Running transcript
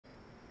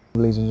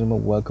Ladies and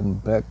gentlemen, welcome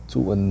back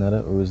to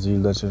another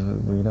Raziel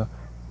Arena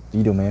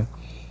video, man.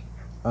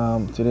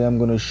 Today I'm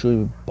gonna show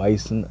you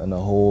Bison on a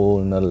whole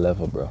another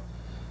level, bro.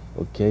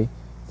 Okay,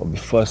 but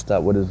before I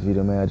start with this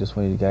video, man, I just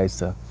want you guys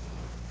to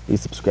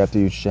please subscribe to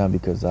your channel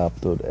because I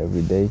upload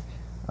every day,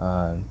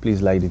 and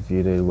please like the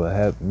video. It will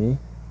help me.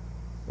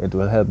 It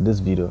will help this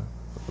video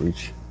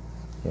reach,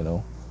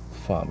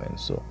 far, man.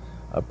 So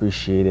I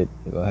appreciate it.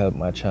 It will help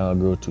my channel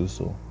grow too.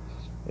 So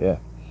yeah,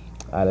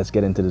 let's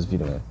get into this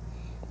video, man.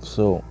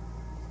 So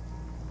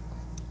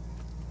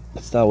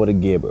let's start with a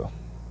gear, bro.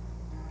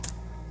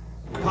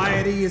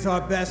 Piety is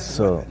our best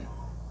So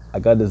I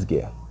got this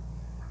gear.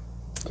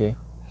 Okay.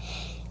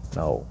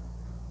 Now,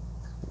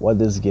 what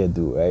this gear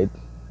do, right?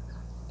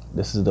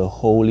 This is the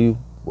Holy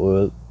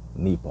World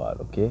knee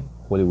pad, okay?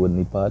 Holy World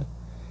knee pad.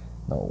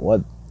 Now,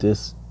 what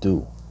this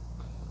do?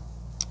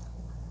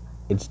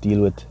 It's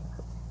deal with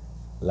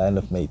line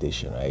of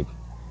meditation, right?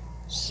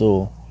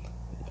 So,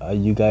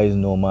 you guys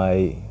know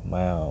my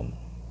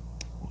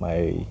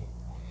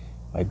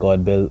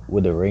God belt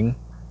with the ring.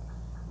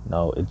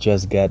 Now it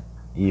just got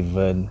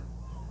even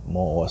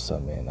more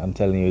awesome, man. I'm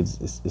telling you,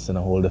 it's in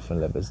a whole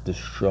different level. It's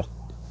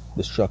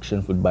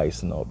destruction for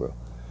Bison now, bro.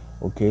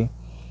 Okay,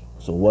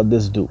 so what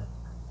this do?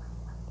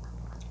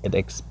 It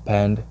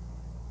expand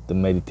the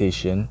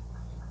meditation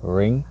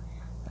ring,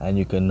 and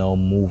you can now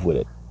move with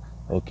it.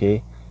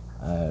 Okay,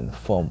 and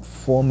from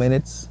 4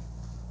 minutes,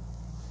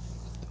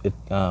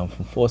 from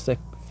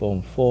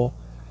 4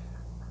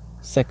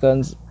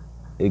 seconds,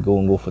 it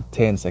gonna go for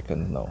 10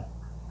 seconds now.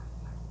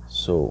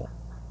 So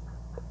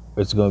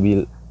it's gonna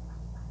be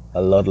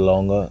a lot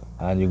longer,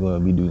 and you're gonna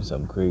be doing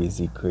some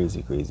crazy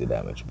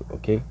damage,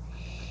 okay?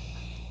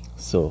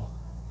 So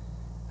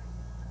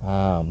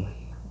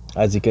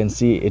as you can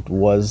see, it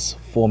was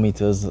 4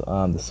 meters.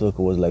 The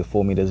circle was like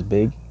 4 meters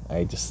big.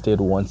 I just stayed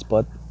one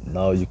spot.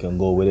 Now you can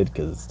go with it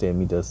because it's 10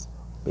 meters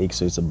big,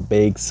 so it's a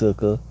big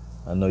circle,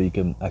 and now you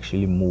can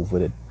actually move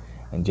with it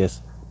and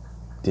just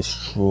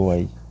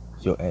destroy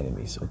your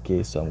enemies.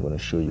 Okay, so I'm going to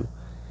show you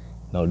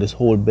now. This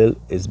whole build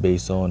is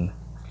based on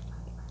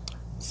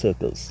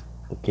circles,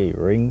 okay,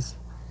 rings.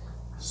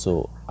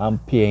 So I'm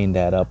pairing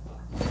that up.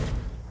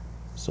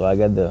 So I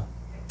got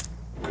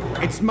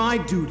it's my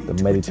duty the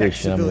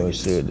meditation. I'm going to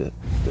show you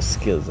the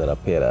skills that I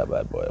paired that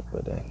bad boy up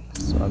with there.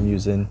 So I'm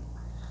using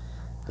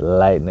the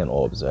lightning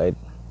orbs, right?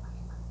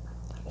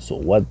 So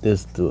what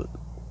this do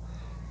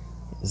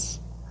is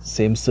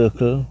same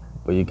circle,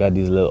 but you got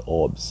these little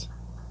orbs,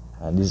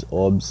 and these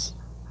orbs,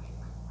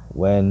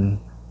 when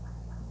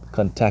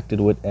contacted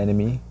with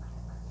enemy,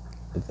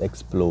 it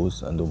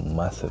explodes and do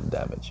massive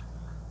damage.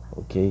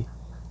 Okay,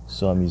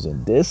 so I'm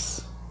using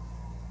this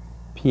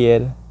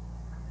paired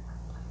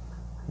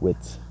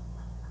with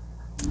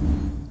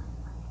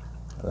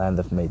land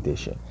of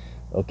meditation.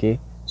 Okay,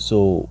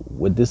 so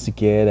with this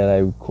gear that I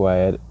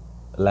required,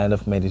 land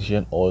of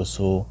meditation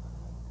also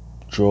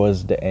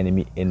draws the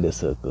enemy in the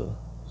circle.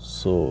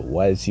 So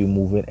whilst you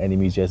moving,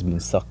 enemies just being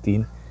sucked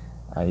in,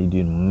 and you're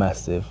doing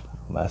massive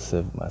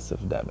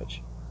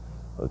damage.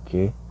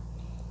 Okay,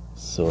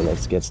 so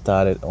let's get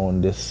started on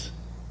this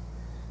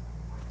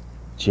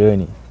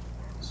journey.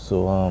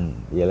 So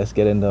yeah, let's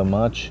get into the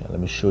match. Let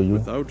me show you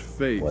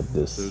faith, what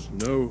this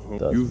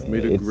does. You've man.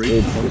 made a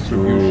great It's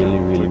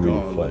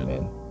really fun,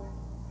 man.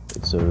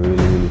 It's a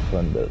really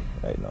fun build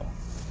right now.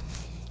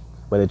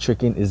 But the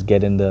tricking is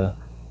getting the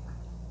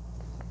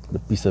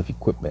piece of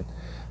equipment.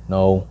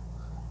 Now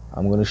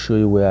I'm gonna show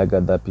you where I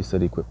got that piece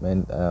of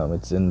equipment.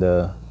 It's in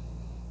the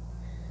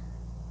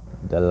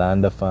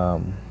land of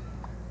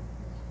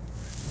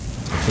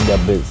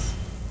Biz,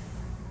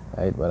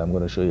 right? But I'm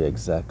gonna show you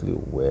exactly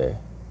where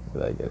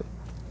did I get it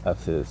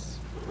after this.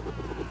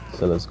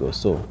 So let's go.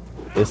 So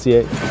this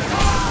here,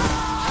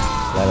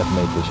 line of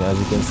meditation. As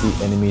you can see,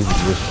 enemies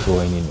is just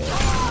showing in there,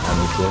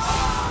 and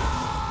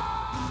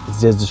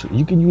it's just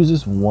you can use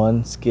this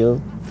one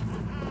skill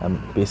and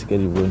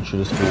basically run through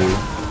this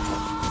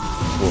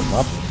whole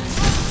map.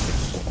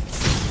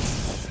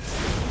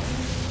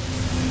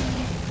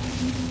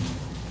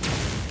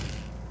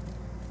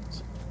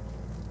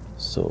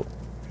 So,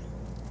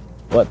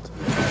 but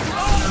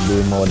I'm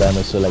doing more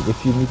damage. So, like,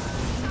 if you need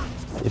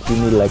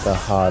like a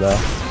harder,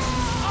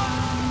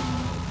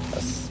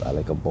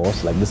 like a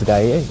boss, like this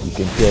guy here, you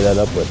can clear that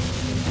up with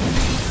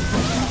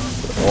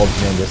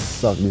orbs, man. Just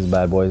suck these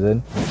bad boys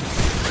in.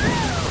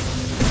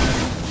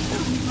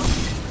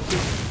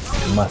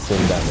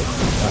 Massive damage.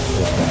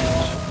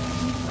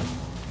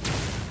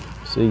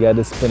 So you got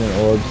the spinning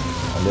orbs,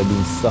 and they're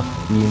being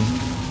sucked in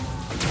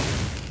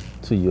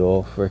to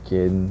your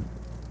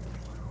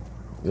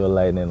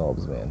lightning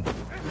orbs, man.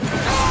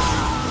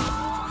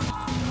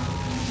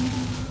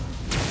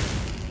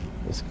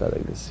 Let's go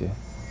like this here.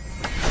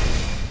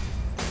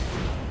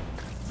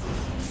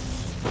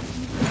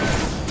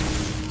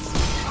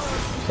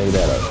 Check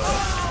that out.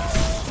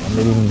 I'm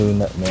not even doing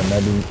that, man.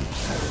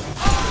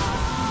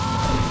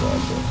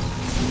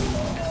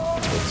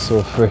 It's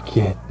so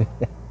freaking.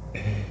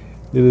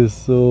 It is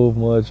so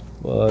much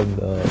fun,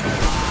 dog.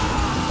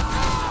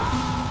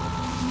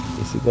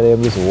 It's Basically,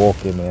 I'm just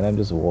walking, man. I'm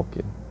just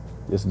walking.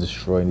 Just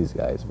destroying these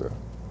guys, bro.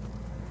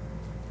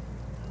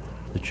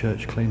 The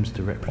church claims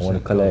to I want to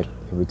represent collect God,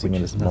 everything which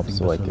in is this mob nothing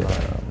so but I a can...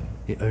 lie.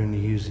 It only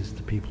uses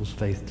the people's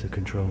faith to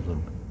control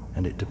them,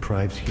 and it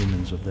deprives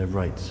humans of their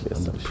rights Yes,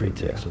 under some the shit,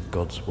 pretext yeah. of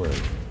God's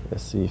word.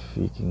 Let's see if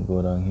we can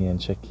go down here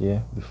and check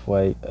here before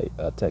I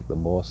attack the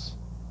boss.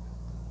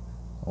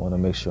 I want to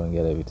make sure and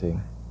get everything.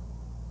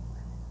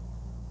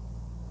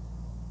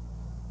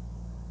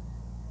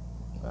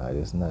 Alright,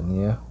 there's nothing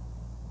here.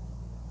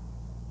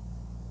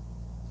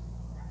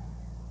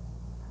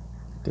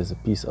 There's a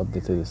piece up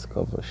there to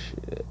discover.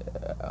 Shit,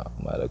 I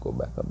might go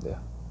back up there.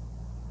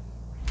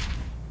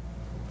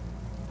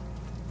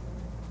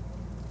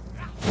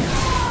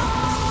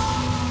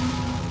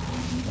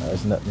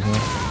 There's nothing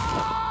here.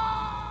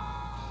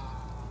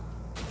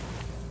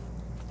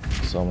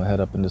 So I'm gonna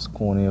head up in this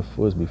corner here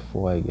first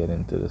before I get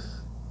into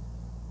this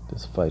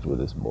fight with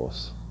this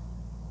boss.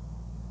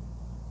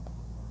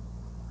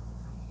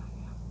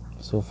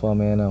 So far,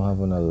 man, I'm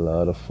having a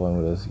lot of fun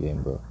with this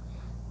game, bro.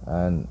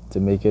 And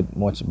to make it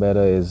much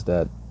better is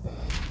that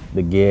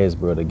the gears,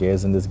 bro, the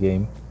gears in this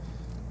game,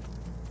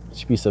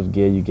 each piece of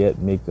gear you get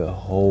make a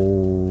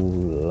whole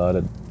lot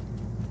of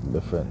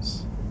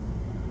difference.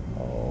 A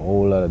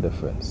whole lot of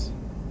difference.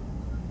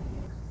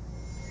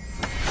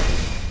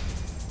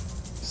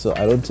 So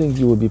I don't think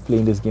you would be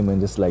playing this game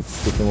and just like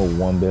sticking with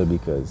one bell,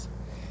 because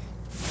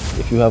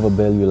if you have a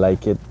bell you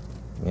like it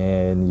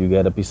and you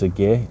get a piece of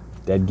gear,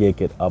 that gear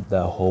can up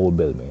that whole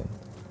bell, man.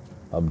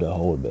 Up the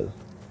whole bell.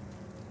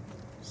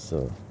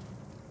 So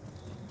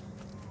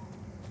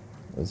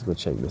let's go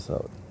check this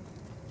out.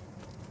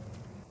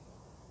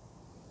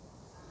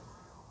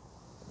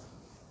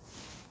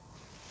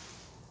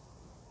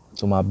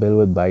 So my bell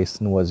with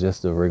Bison was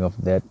just the ring of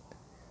death,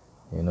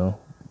 you know,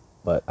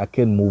 but I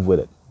can move with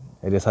it.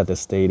 I just had to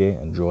stay there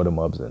and draw the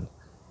mobs in.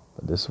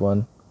 But this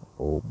one,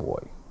 oh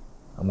boy,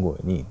 I'm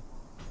going in.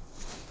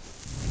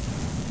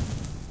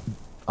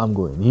 I'm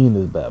going in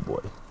this bad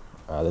boy.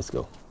 Alright, let's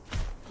go.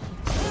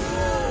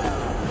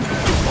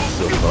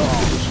 So far,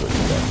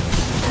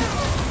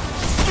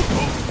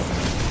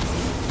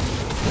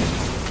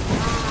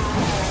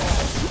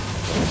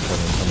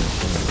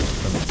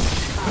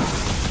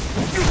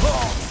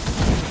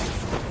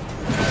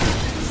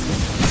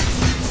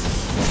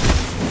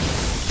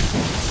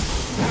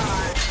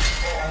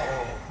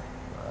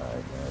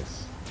 alright, nice.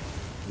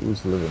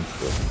 Who's living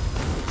still?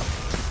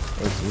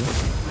 Let's see.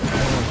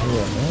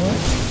 Yeah, man.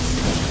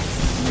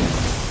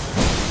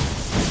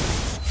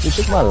 You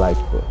check my life,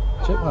 bro.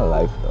 Check my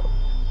life, though.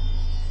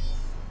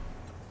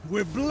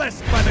 We're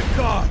blessed by the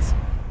gods.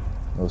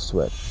 No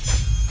sweat.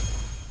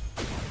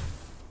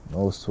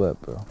 No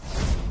sweat, bro.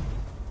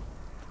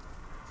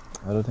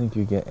 I don't think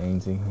you get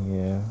anything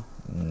here.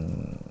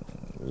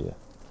 Yeah.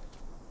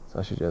 So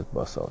I should just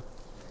bust out.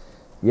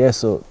 Yeah,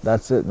 so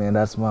that's it, man.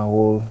 That's my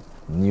whole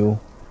new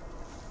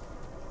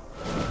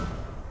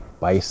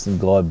Bison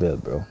God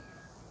build, bro.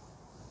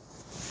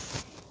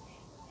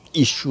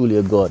 He's truly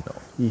a god now.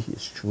 He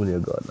is truly a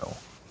god now.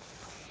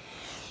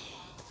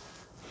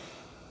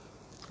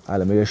 Alright,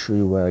 let me just show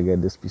you where I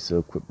get this piece of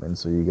equipment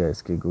so you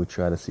guys can go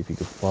try to see if you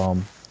can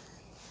farm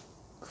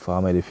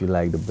it if you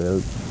like the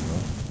build. You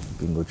know, you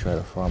can go try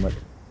to farm it.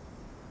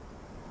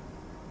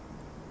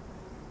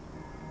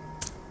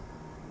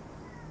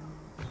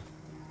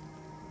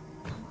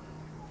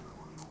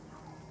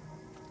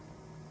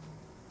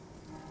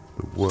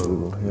 The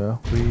world, here.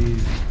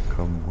 please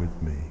come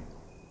with me.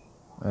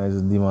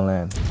 There's Demon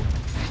Land.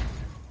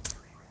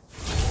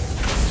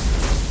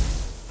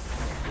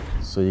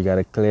 So you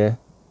gotta clear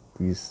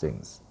these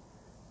things.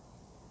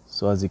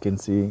 So as you can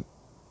see,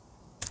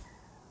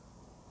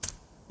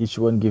 each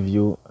one give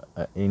you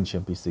an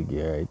ancient piece of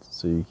gear, right?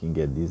 So you can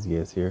get these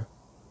gears here.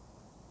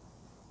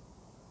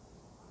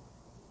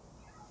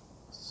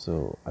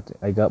 So I think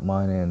I got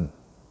mine in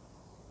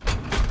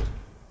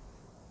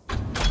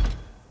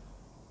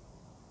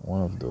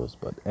one of those,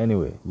 but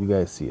anyway, you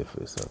guys see it for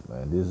yourself,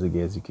 man. These are the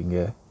gears you can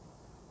get,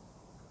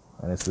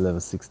 and it's level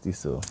 60,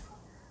 so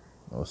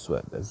no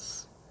sweat.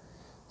 So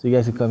you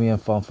guys can come here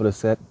and farm for the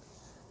set.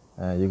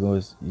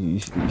 You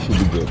should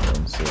be good,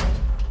 man. So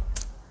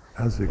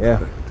As yeah,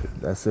 expected.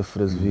 that's it for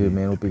this video,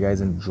 man. Hope you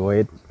guys enjoy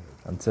it.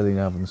 I'm telling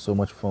you, I'm having so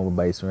much fun with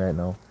Bison right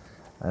now,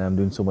 and I'm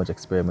doing so much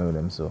experiment with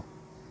him. So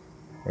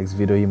next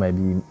video he might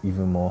be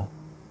even more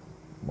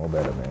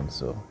better, man.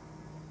 So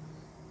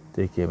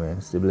take care,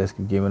 man. Stay blessed,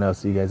 keep gaming out.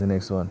 See you guys in the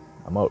next one.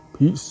 I'm out.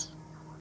 Peace.